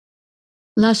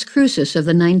Las Cruces of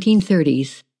the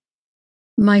 1930s.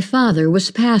 My father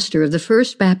was pastor of the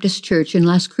First Baptist Church in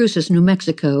Las Cruces, New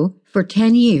Mexico, for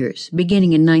 10 years,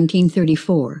 beginning in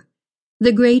 1934.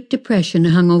 The Great Depression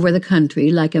hung over the country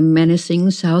like a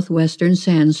menacing southwestern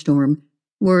sandstorm.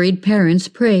 Worried parents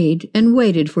prayed and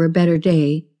waited for a better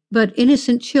day, but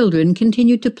innocent children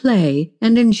continued to play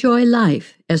and enjoy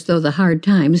life as though the hard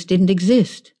times didn't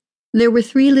exist. There were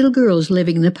 3 little girls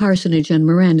living in the parsonage on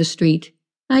Miranda Street.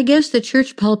 I guess the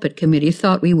church pulpit committee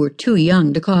thought we were too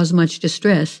young to cause much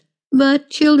distress, but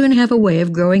children have a way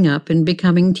of growing up and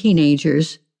becoming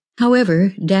teenagers.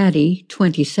 However, Daddy,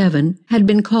 27, had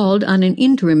been called on an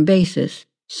interim basis,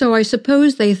 so I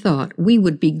suppose they thought we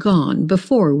would be gone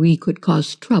before we could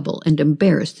cause trouble and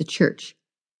embarrass the church.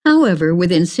 However,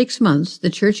 within 6 months, the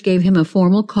church gave him a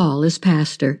formal call as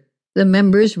pastor. The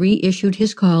members reissued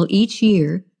his call each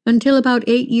year, until about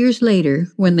 8 years later,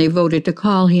 when they voted to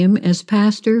call him as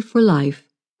pastor for life.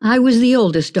 I was the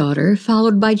oldest daughter,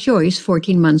 followed by Joyce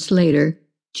 14 months later.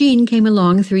 Jean came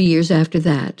along 3 years after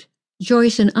that.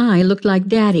 Joyce and I looked like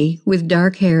Daddy, with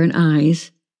dark hair and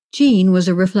eyes. Jean was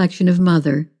a reflection of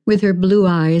Mother, with her blue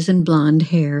eyes and blonde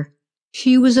hair.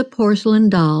 She was a porcelain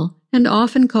doll, and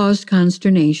often caused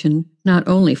consternation, not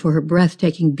only for her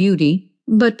breathtaking beauty,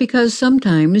 but because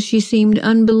sometimes she seemed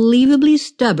unbelievably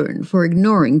stubborn for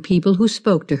ignoring people who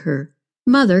spoke to her.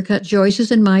 Mother cut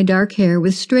Joyce's and my dark hair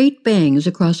with straight bangs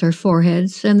across our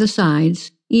foreheads and the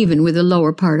sides, even with the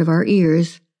lower part of our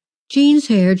ears. Jean's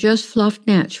hair just fluffed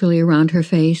naturally around her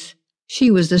face. She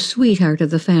was the sweetheart of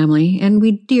the family, and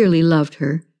we dearly loved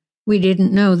her. We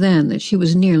didn't know then that she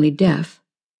was nearly deaf.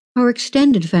 Our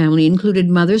extended family included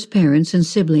Mother's parents and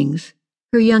siblings.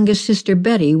 Her youngest sister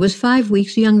Betty was 5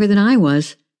 weeks younger than I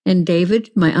was, and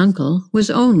David, my uncle, was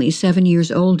only 7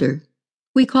 years older.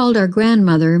 We called our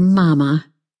grandmother Mama.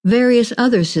 Various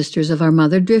other sisters of our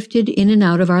mother drifted in and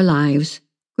out of our lives.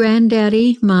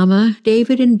 Granddaddy, Mama,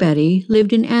 David, and Betty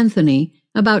lived in Anthony,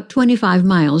 about 25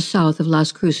 miles south of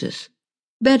Las Cruces.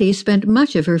 Betty spent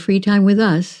much of her free time with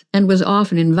us and was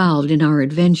often involved in our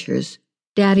adventures.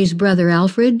 Daddy's brother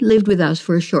Alfred lived with us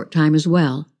for a short time as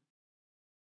well.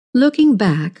 Looking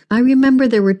back, I remember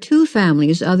there were 2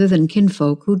 families other than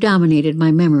kinfolk who dominated my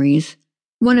memories.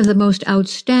 One of the most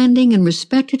outstanding and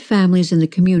respected families in the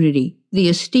community, the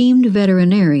esteemed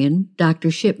veterinarian,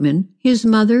 Dr. Shipman, his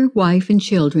mother, wife, and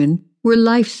children, were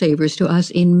lifesavers to us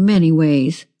in many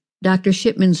ways. Dr.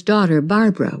 Shipman's daughter,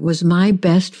 Barbara, was my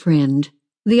best friend.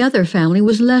 The other family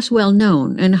was less well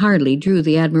known and hardly drew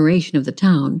the admiration of the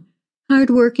town.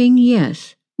 Hard-working,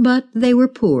 yes, but they were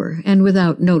poor and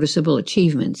without noticeable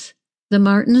achievements. The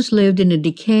Martins lived in a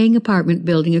decaying apartment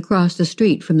building across the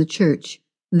street from the church.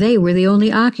 They were the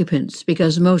only occupants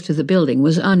because most of the building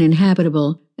was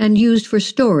uninhabitable and used for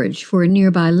storage for a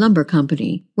nearby lumber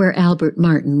company where Albert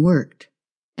Martin worked.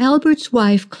 Albert's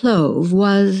wife, Clove,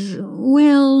 was,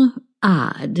 well,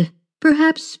 odd.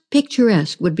 Perhaps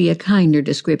picturesque would be a kinder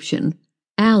description.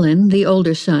 Alan, the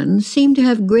older son, seemed to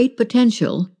have great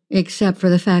potential, except for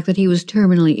the fact that he was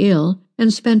terminally ill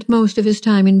and spent most of his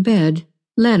time in bed.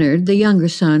 Leonard, the younger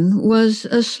son, was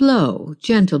a slow,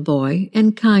 gentle boy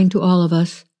and kind to all of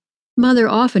us. Mother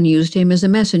often used him as a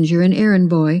messenger and errand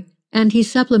boy, and he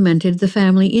supplemented the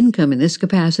family income in this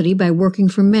capacity by working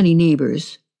for many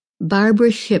neighbors.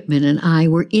 Barbara Shipman and I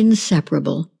were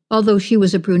inseparable. Although she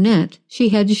was a brunette, she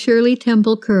had Shirley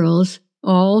Temple curls,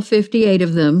 all 58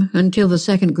 of them, until the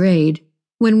 2nd grade.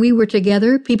 When we were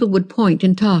together, people would point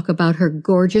and talk about her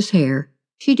gorgeous hair.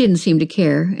 She didn't seem to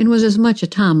care and was as much a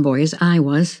tomboy as I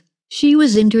was. She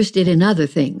was interested in other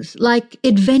things, like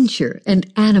adventure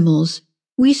and animals.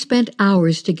 We spent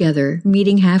hours together,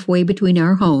 meeting halfway between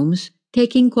our homes,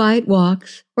 taking quiet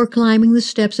walks, or climbing the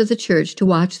steps of the church to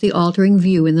watch the altering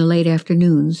view in the late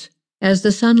afternoons. As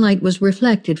the sunlight was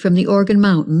reflected from the Organ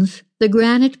Mountains, the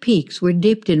granite peaks were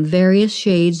dipped in various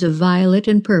shades of violet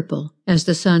and purple as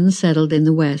the sun settled in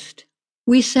the west.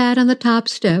 We sat on the top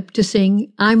step to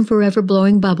sing "I'm Forever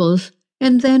Blowing Bubbles,"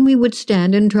 and then we would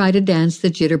stand and try to dance the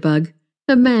jitterbug.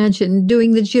 Imagine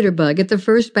doing the jitterbug at the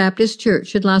First Baptist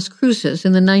Church at Las Cruces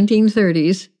in the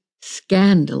 1930s.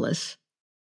 Scandalous.